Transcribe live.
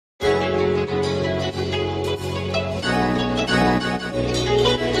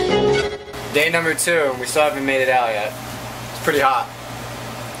Day number 2, and we still haven't made it out yet. It's pretty hot.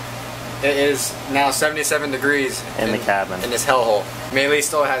 It is now 77 degrees in the cabin. In this hellhole. Maylee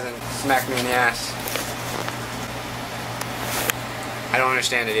still hasn't smacked me in the ass. I don't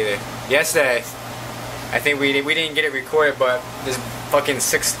understand it either. Yesterday, I think we didn't get it recorded, but this fucking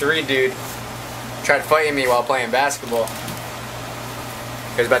 6'3" dude tried fighting me while playing basketball.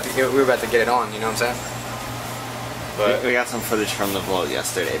 We were about to get it on, you know what I'm saying? But we got some footage from the vlog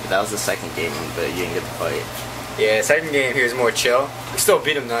yesterday, but that was the second game, but you didn't get the fight. Yeah, the second game he was more chill. We still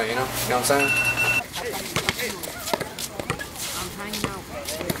beat him though, you know what I'm saying?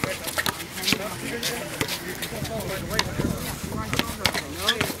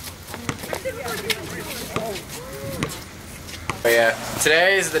 But yeah,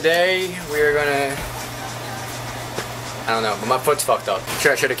 today is the day we are gonna, I don't know, but my foot's fucked up.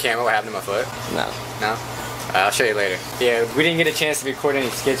 Should I show the camera what happened to my foot? No. No? I'll show you later. Yeah, we didn't get a chance to record any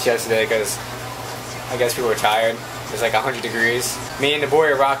skits yesterday because I guess we were tired. It was like 100 degrees. Me and the boy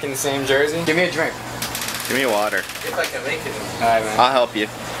are rocking the same jersey. Give me a drink. Give me water. Get like a Lincoln. Alright, man. I'll help you.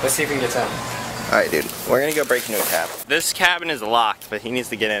 Let's see if we can get some. Alright, dude. We're gonna go break into a cabin. This cabin is locked, but he needs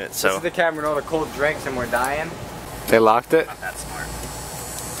to get in it, so. This is the cabin with all the cold drinks and we're dying. They locked it? Not that smart.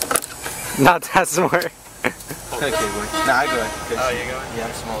 Not that smart. Okay, boy. Nah, I go ahead. Oh, you're going? Yeah,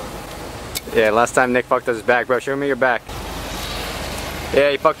 I'm smaller. Yeah, last time Nick fucked up his back, bro. Show me your back.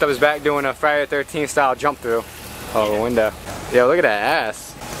 Yeah, he fucked up his back doing a Friday the 13th style jump through. Oh, the window. Yo, look at that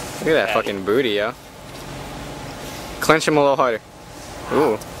ass. Look at that fucking booty, yo. Clench him a little harder.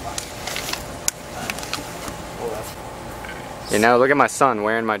 Ooh. You know, look at my son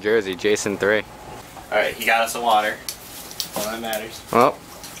wearing my jersey, Jason 3. Alright, he got us a water. All that matters. Well,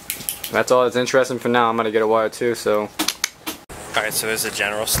 that's all that's interesting for now. I'm gonna get a water too, so. Alright, so there's a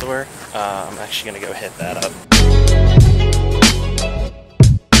general store. I'm actually gonna go hit that up. I'm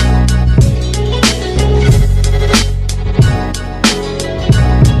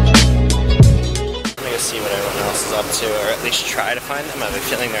gonna go see what everyone else is up to, or at least try to find them. I have a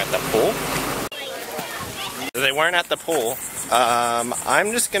feeling they're at the pool. They weren't at the pool.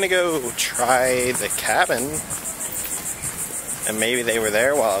 I'm just gonna go try the cabin. And maybe they were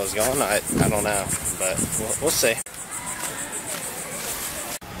there while I was gone. I don't know, but we'll see.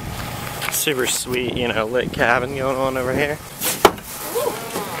 Super sweet, you know, lit cabin going on over here. Ooh,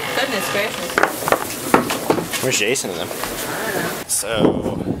 goodness gracious. Where's Jason and them?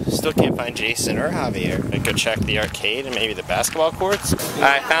 So, still can't find Jason or Javier. I'd go check the arcade and maybe the basketball courts.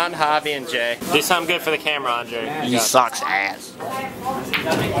 I found Javi and Jay. Do something good for the camera, Andre. He sucks ass. Oh,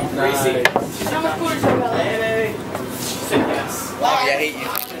 I hate you.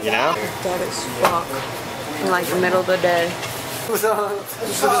 You know? that is fuck. In like the middle of the day. Yeah,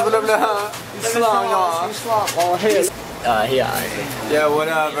 what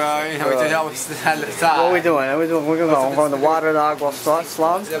up, bro? What are we doing? We're going from the water dog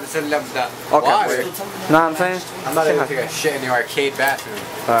slums? Okay. Know what I'm saying? I'm not even take a shit in the arcade bathroom.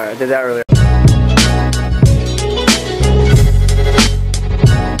 Alright, I did that earlier.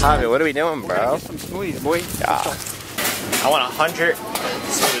 Javi, what are we doing, bro? Some smoothies, boy. Yeah. I want 100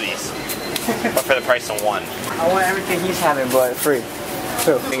 smoothies, but for the price of one. I want everything he's having, but free.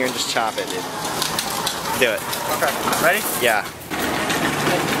 Two. Finger and just chop it, dude. Do it. Okay. Ready? Yeah.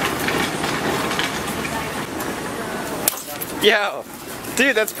 Yo,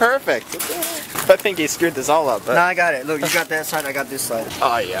 dude, that's perfect. I think he screwed this all up, but. No, I got it. Look, you got that side, I got this side.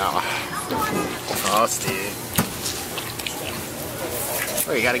 Oh yeah. Oh, Steve.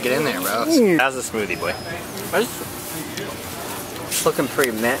 Oh, you gotta get in there, bro. How's the smoothie, boy? It's looking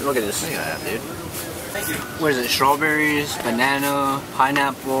pretty mint. Look at this. Look at that, dude. What is it? Strawberries, banana,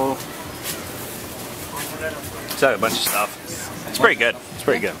 pineapple. It's got a bunch of stuff. It's pretty good. It's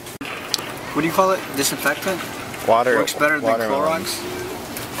pretty good. What do you call it? Disinfectant? Water. Works better than water Clorox.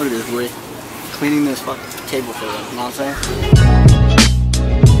 Look at this, boy. Cleaning this fucking table for them. You know what I'm saying?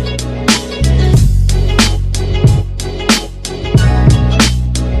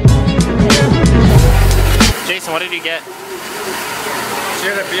 Jason, what did you get? She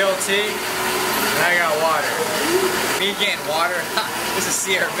got a BLT, and I got water. Me getting water? This is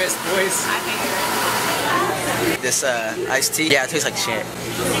Sierra Mist, boys. This iced tea? Yeah, it tastes like shit.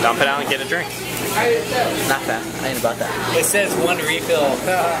 Dump it out and get a drink. Not that. I ain't about that. It says one refill.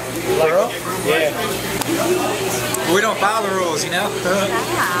 Yeah. We don't follow the rules, you know?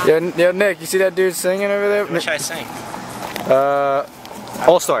 Yo, Nick, you see that dude singing over there? What should I sing?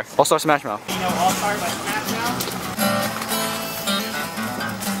 All-Star. All-Star Smash Mouth. You know All-Star by Smash Mouth?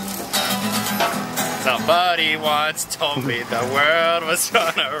 Somebody once told me the world was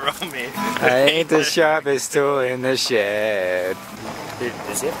gonna roll me. I ain't the sharpest tool in the shed. Dude,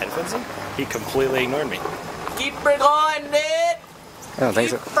 does he have headphones in? He completely ignored me. Keep her going, dude. I don't think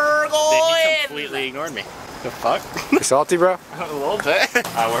so. Keep her Dude, going. he completely ignored me. The fuck? You salty, bro? A little bit.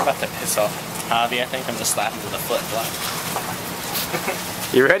 We're about to piss off Javi, I think. I'm just slapping to the foot block.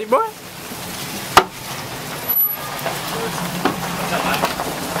 You ready, boy?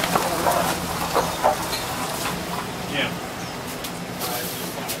 Yeah.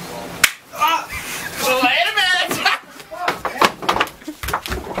 Wait a minute.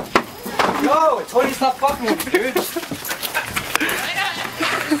 Yo, I told you stop fucking with me, dude.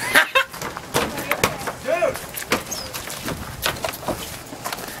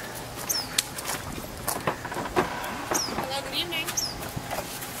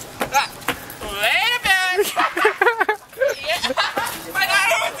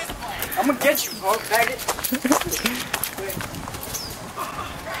 I'm gonna get you, bro, faggot.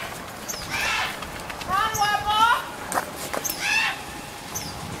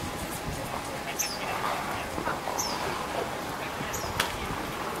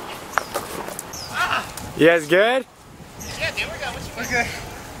 You guys good? Yeah, dude, we're good. We're good.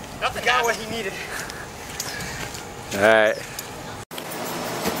 Nothing got what he needed. Alright.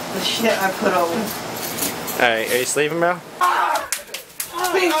 The shit I put over. Alright, are you sleeping, bro? I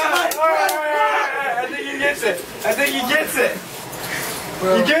think he gets it. I think he gets it.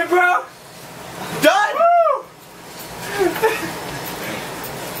 Bro. You good, bro? Done! Woo!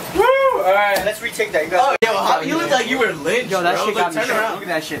 Woo! Alright, let's retake that. Oh, yo, how you look like you were lynched, yo, that shit got me. Turn around. Look at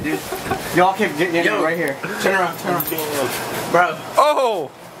that shit, dude. Y'all kept getting it right here. Turn around, turn around. Bro.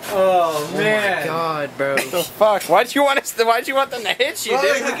 Oh! Oh, man. Oh my god, bro. What the fuck? Why'd you want them to hit you, Bro,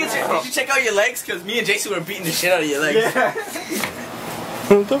 dude? look at you. Did you check out your legs? Because me and Jason were beating the shit out of your legs. Yeah.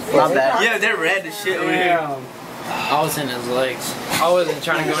 What the fuck? Not bad. Yeah, they're red as shit over here. I was in his legs. I wasn't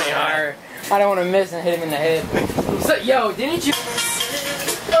trying to go any higher. I don't want to miss and hit him in the head. So, yo, didn't you?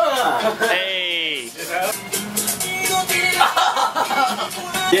 Hey!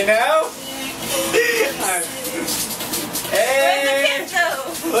 You know? Hey!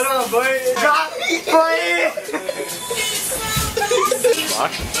 Hold on, boy. Drop me, boy!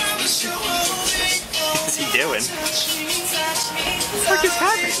 What is he doing? What the fuck is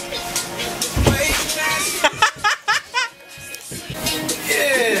happening?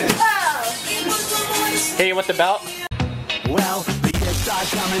 Hit you with the belt? Well, the kids start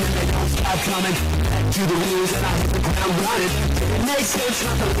coming and they don't stop coming. Back to the rules and I hit the ground running. It makes sense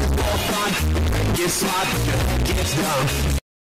not to live for fun. Get smart, your head gets dumb.